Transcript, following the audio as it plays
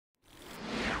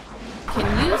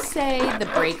Can you say the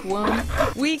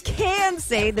BreakWomb? We can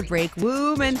say the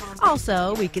BreakWomb, and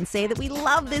also we can say that we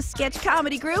love this sketch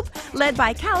comedy group led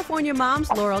by California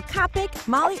moms Laurel Coppock,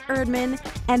 Molly Erdman,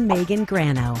 and Megan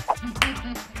Grano.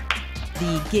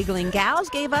 The Giggling Gals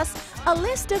gave us a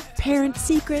list of parent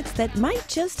secrets that might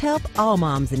just help all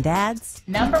moms and dads.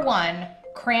 Number 1,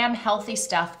 cram healthy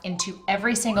stuff into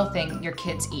every single thing your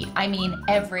kids eat. I mean,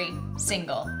 every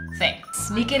single thing.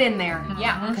 Sneak it in there.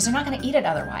 Yeah, because they're not going to eat it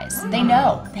otherwise. They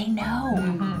know. They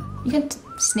know. You can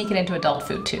sneak it into adult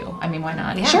food too. I mean, why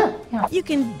not? Yeah. Sure. Yeah. You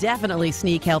can definitely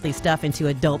sneak healthy stuff into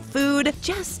adult food,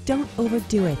 just don't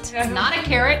overdo it. It's not a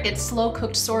carrot. It's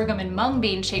slow-cooked sorghum and mung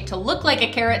bean shaped to look like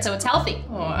a carrot, so it's healthy.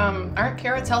 Oh, aren't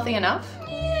carrots healthy enough?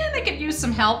 Yeah, they could use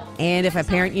some help. And if a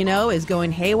parent you know is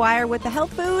going haywire with the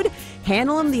health food,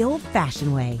 handle them the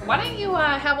old-fashioned way. Why don't you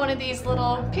have one of these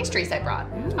little pastries I brought?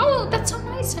 Oh, that's so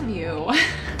nice of you.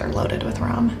 They're loaded with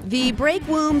rum. The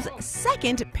BreakWomb's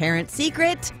second parent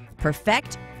secret: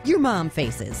 perfect your mom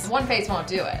faces. One face won't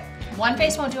do it. One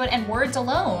face won't do it, and words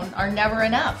alone are never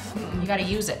enough. You gotta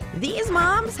use it. These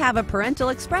moms have a parental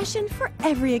expression for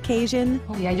every occasion.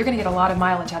 Oh yeah, you're gonna get a lot of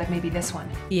mileage out of maybe this one.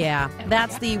 Yeah,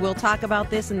 that's the "we'll talk about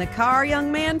this in the car,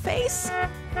 young man" face.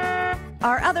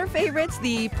 Our other favorites: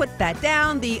 the "put that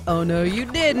down," the "oh no you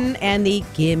didn't," and the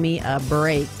 "give me a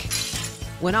break."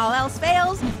 When all else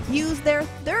fails, use their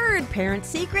third parent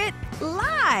secret: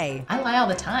 lie. I lie all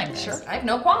the time, guys. Sure. I have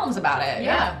no qualms about it.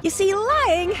 Yeah. You see,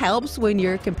 lying helps when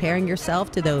you're comparing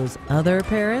yourself to those other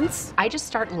parents. I just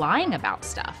start lying about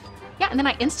stuff. Yeah, and then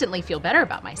I instantly feel better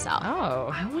about myself.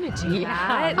 Oh, I wanna do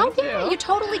that. Oh, yeah, you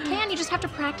totally can. You just have to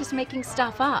practice making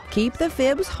stuff up. Keep the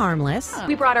fibs harmless,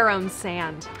 We brought our own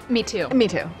sand. Me too. me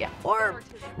too. Yeah. or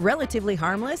relatively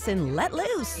harmless and let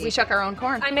loose. We shuck our own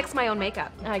corn. I mix my own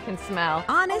makeup. I can smell.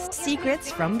 Honest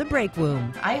secrets from the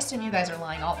BreakWomb. I assume you guys are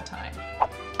lying all the time.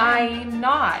 I'm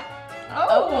not.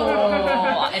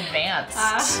 Oh,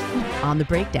 advanced. On the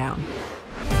Breakdown.